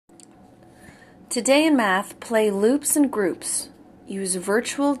Today in math, play loops and groups. Use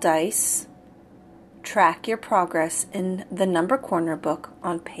virtual dice. Track your progress in the Number Corner book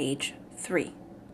on page 3.